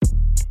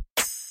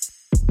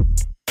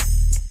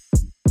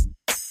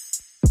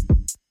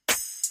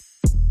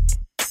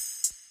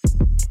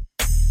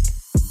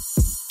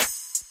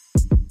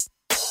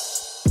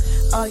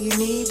All you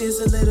need is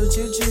a little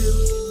juju.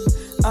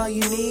 All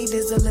you need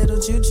is a little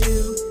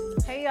juju.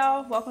 Hey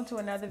y'all, welcome to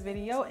another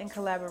video in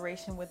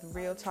collaboration with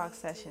Real Talk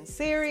Session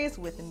series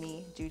with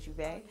me, Juju.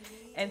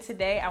 And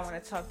today I want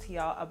to talk to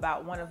y'all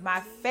about one of my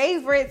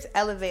favorite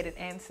elevated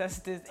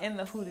ancestors in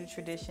the Hoodoo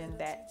tradition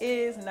that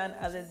is none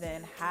other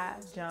than High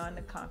John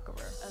the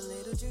Conqueror.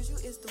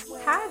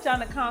 High John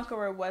the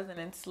Conqueror was an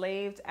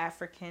enslaved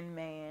African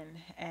man,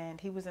 and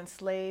he was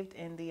enslaved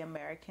in the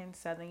American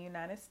Southern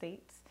United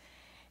States.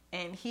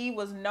 And he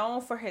was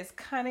known for his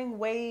cunning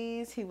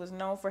ways. He was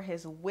known for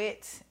his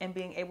wit and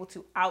being able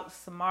to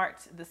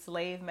outsmart the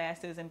slave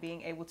masters and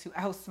being able to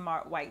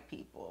outsmart white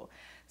people.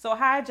 So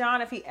High John,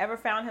 if he ever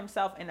found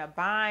himself in a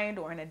bind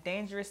or in a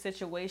dangerous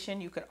situation,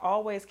 you could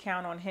always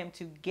count on him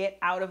to get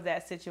out of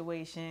that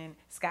situation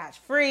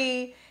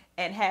scotch-free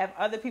and have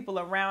other people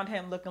around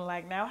him looking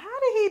like, now, how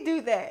did he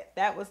do that?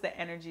 That was the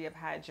energy of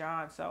High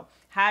John. So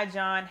High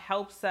John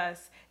helps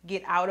us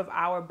get out of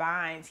our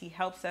binds. He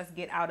helps us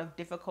get out of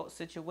difficult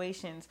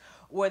situations,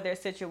 or there's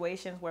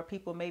situations where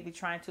people may be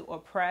trying to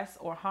oppress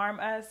or harm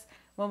us.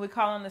 When we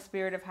call on the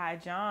spirit of High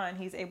John,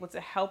 he's able to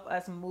help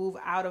us move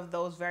out of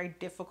those very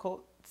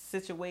difficult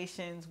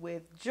situations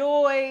with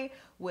joy,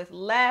 with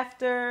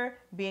laughter,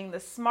 being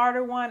the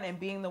smarter one and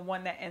being the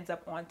one that ends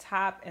up on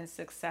top and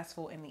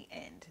successful in the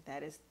end.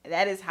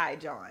 That is High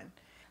John.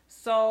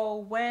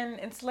 So when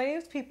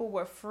enslaved people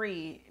were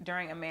free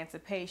during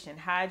emancipation,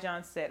 High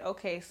John said,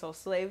 okay, so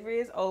slavery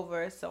is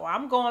over, so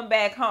I'm going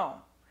back home.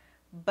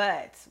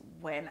 But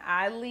when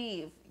I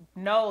leave,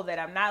 know that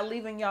I'm not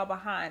leaving y'all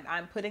behind.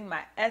 I'm putting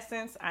my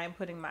essence, I'm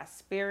putting my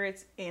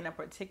spirits in a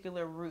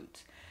particular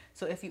route.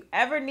 So if you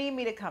ever need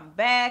me to come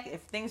back, if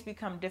things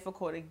become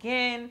difficult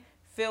again,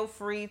 feel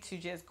free to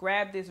just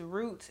grab this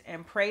root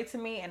and pray to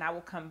me, and I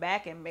will come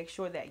back and make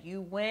sure that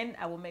you win.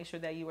 I will make sure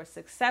that you are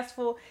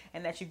successful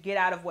and that you get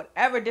out of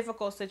whatever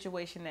difficult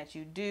situation that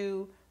you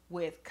do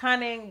with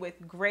cunning,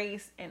 with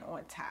grace, and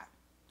on top.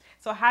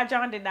 So High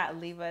John did not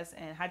leave us,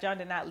 and High John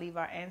did not leave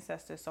our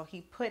ancestors. So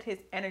he put his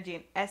energy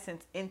and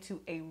essence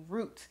into a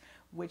root,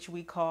 which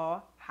we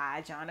call High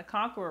John the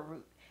Conqueror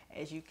root,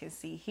 as you can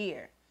see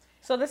here.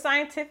 So the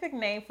scientific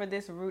name for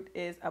this root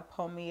is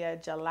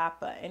Apomia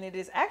jalapa, and it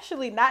is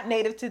actually not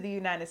native to the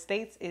United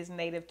States, it's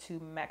native to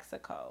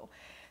Mexico.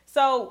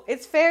 So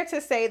it's fair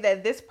to say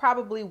that this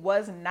probably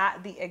was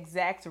not the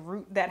exact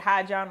root that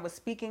High John was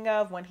speaking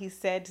of when he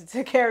said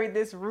to carry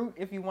this root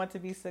if you want to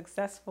be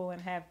successful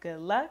and have good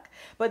luck.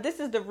 But this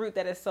is the root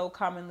that is so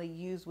commonly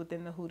used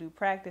within the Hoodoo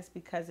practice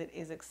because it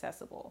is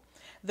accessible.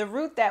 The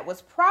root that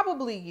was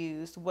probably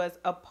used was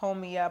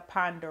Apomia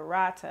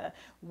ponderata,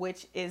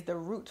 which is the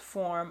root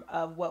form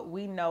of what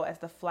we know as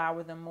the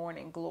flower of the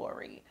morning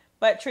glory.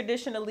 But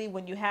traditionally,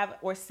 when you have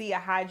or see a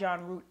High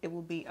John root, it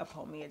will be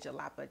Apomia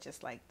jalapa,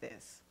 just like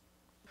this.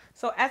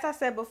 So as I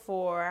said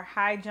before,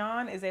 High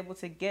John is able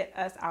to get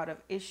us out of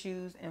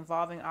issues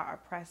involving our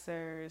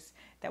oppressors,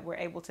 that we're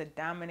able to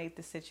dominate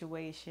the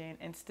situation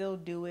and still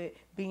do it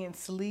being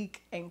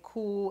sleek and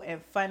cool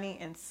and funny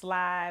and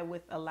sly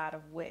with a lot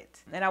of wit.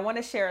 And I want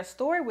to share a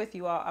story with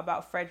you all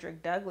about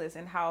Frederick Douglass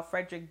and how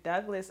Frederick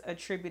Douglass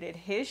attributed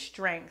his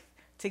strength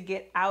to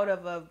get out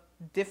of a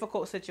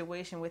difficult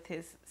situation with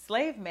his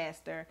slave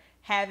master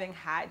having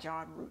High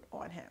John root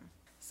on him.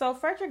 So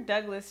Frederick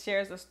Douglass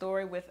shares a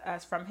story with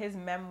us from his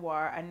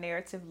memoir, A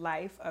Narrative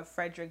Life of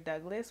Frederick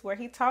Douglass, where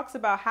he talks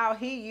about how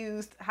he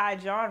used High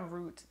John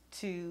root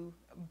to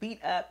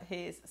beat up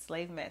his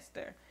slave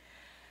master.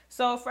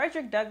 So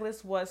Frederick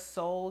Douglass was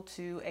sold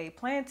to a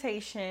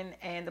plantation,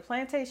 and the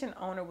plantation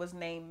owner was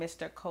named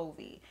Mr.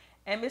 Covey.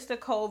 And Mr.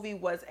 Covey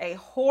was a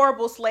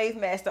horrible slave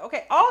master.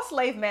 Okay, all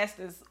slave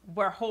masters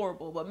were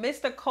horrible, but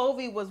Mr.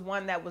 Covey was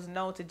one that was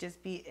known to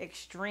just be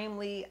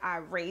extremely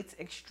irate,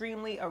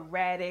 extremely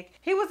erratic.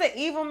 He was an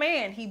evil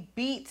man. He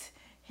beat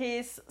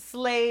his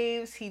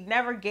slaves. He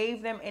never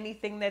gave them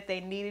anything that they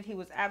needed. He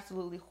was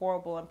absolutely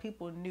horrible, and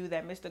people knew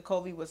that Mr.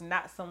 Covey was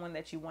not someone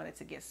that you wanted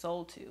to get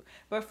sold to.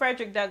 But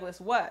Frederick Douglass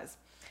was.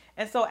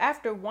 And so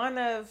after one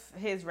of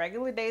his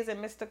regular days at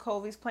Mr.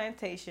 Covey's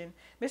plantation,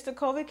 Mr.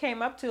 Covey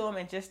came up to him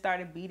and just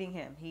started beating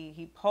him.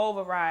 He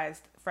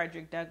pulverized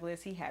Frederick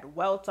Douglass. He had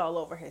welts all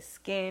over his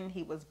skin.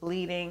 He was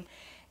bleeding.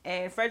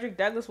 And Frederick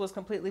Douglass was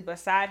completely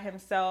beside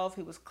himself.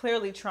 He was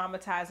clearly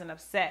traumatized and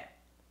upset.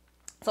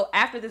 So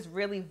after this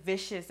really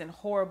vicious and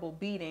horrible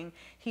beating,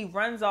 he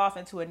runs off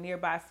into a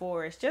nearby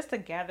forest just to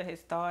gather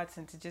his thoughts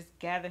and to just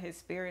gather his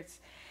spirits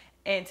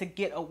and to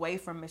get away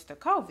from Mr.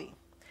 Covey.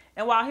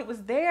 And while he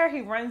was there,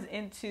 he runs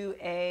into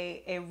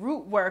a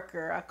root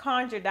worker, a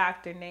conjure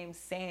doctor named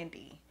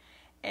Sandy.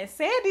 And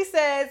Sandy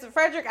says,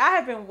 Frederick, I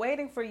have been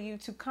waiting for you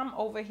to come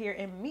over here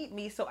and meet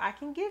me so I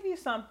can give you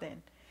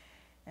something.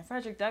 And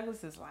Frederick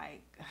Douglass is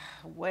like,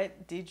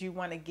 what did you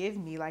want to give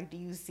me? Like, do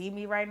you see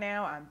me right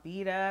now? I'm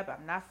beat up.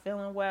 I'm not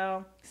feeling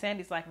well.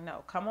 Sandy's like,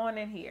 no, come on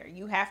in here.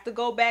 You have to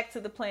go back to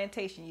the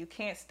plantation. You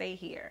can't stay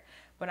here.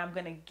 but I'm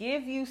going to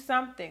give you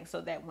something so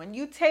that when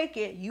you take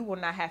it, you will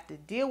not have to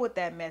deal with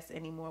that mess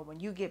anymore when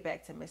you get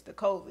back to Mr.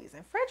 Covey's.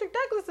 And Frederick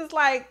Douglass is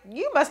like,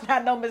 you must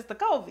not know Mr.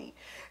 Covey,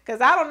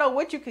 because I don't know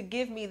what you could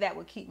give me that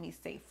would keep me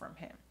safe from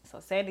him. So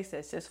Sandy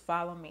says, just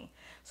follow me.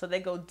 So they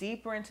go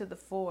deeper into the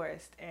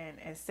forest, and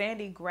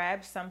Sandy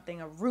grabs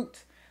something, a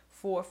root,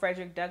 for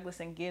Frederick Douglass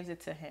and gives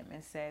it to him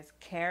and says,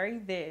 carry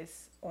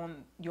this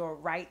on your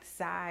right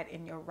side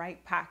in your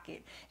right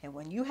pocket. And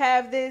when you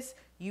have this,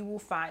 you will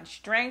find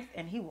strength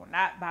and he will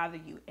not bother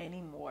you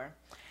anymore.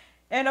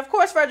 And of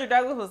course, Frederick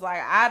Douglass was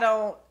like,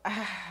 I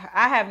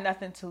have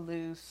nothing to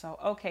lose. So,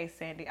 okay,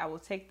 Sandy, I will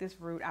take this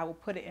root. I will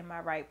put it in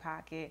my right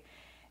pocket.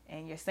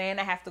 And you're saying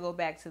I have to go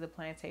back to the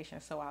plantation,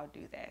 so I'll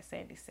do that.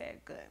 Sandy said,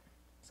 good.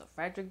 So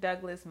Frederick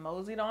Douglass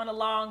moseyed on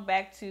along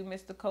back to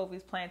Mr.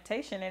 Covey's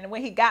plantation. And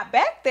when he got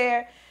back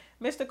there,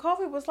 Mr.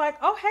 Covey was like,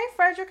 oh, hey,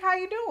 Frederick, how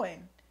you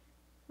doing?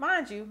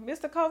 Mind you,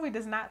 Mr. Covey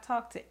does not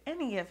talk to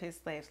any of his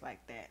slaves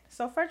like that.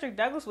 So Frederick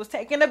Douglass was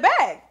taken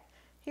aback.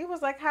 He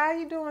was like, how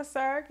you doing,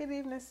 sir? Good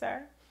evening,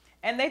 sir.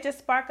 And they just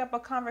spark up a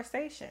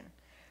conversation.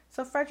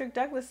 So Frederick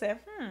Douglass said,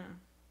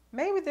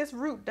 maybe this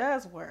root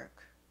does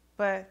work,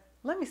 but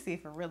let me see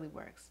if it really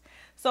works.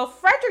 So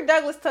Frederick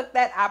Douglass took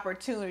that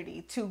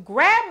opportunity to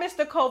grab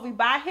Mr. Covey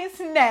by his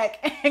neck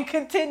and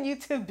continue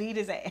to beat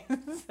his ass.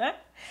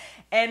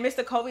 And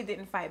Mr. Covey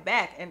didn't fight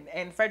back.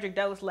 And Frederick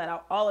Douglass let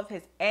out all of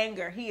his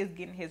anger. He is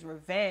getting his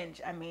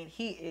revenge. I mean,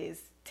 he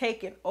is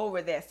taking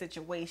over that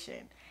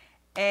situation.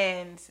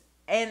 And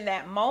in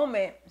that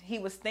moment, he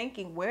was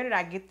thinking, where did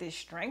I get this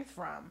strength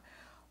from?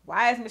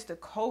 Why is Mr.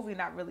 Covey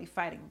not really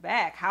fighting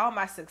back? How am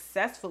I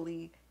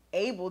successfully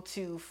able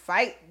to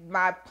fight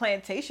my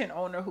plantation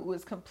owner who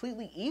is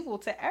completely evil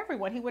to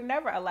everyone? He would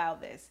never allow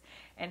this.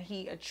 And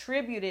he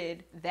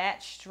attributed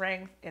that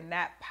strength and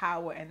that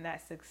power and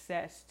that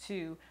success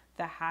to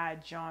the High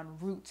John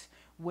root,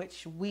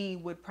 which we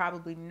would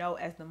probably know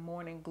as the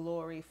morning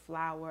glory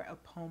flower,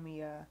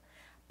 Apomia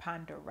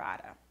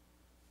ponderata.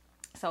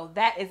 So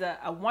that is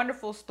a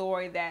wonderful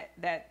story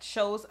that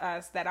shows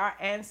us that our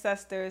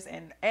ancestors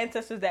and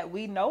ancestors that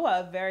we know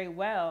of very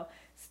well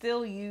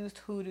still used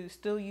hoodoo,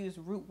 still used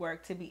root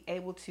work to be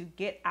able to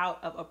get out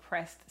of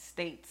oppressed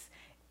states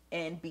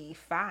and be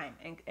fine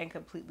and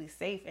completely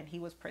safe. And he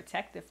was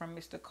protected from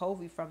Mr.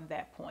 Covey from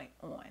that point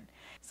on.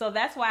 So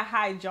that's why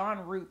High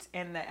John roots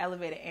and the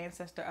elevated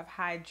ancestor of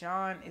High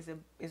John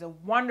is a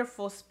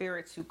wonderful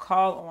spirit to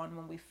call on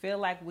when we feel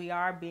like we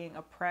are being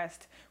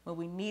oppressed, when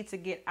we need to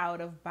get out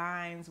of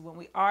binds, when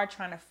we are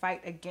trying to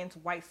fight against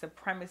white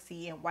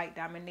supremacy and white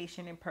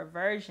domination and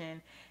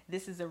perversion.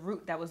 This is a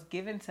root that was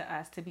given to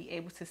us to be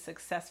able to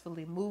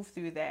successfully move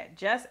through that,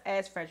 just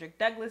as Frederick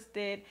Douglass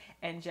did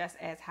and just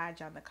as High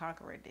John the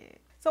Conqueror did.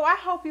 So I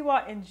hope you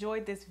all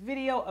enjoyed this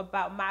video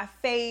about my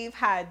fave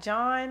High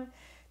John.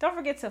 Don't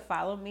forget to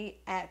follow me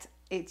at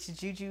It's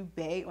Juju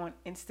Bay on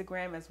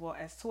Instagram as well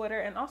as Twitter,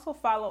 and also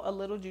follow A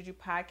Little Juju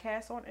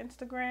Podcast on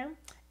Instagram.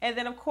 And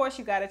then, of course,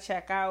 you got to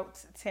check out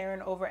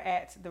Taryn over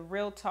at the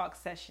Real Talk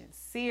Session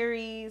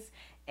series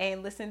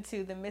and listen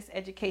to the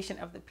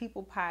Miseducation of the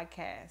People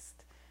podcast.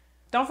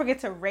 Don't forget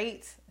to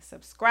rate,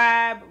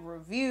 subscribe,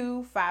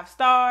 review, 5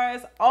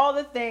 stars, all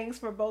the things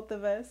for both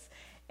of us.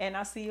 And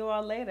I'll see you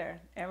all later.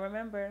 And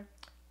remember,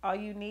 all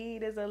you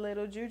need is a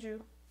little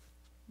juju.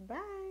 Bye.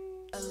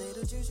 A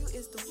little juju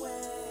is the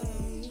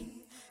way.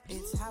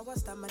 It's how I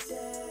start my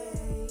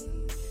day.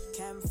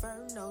 Can't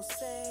confirm, no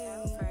say.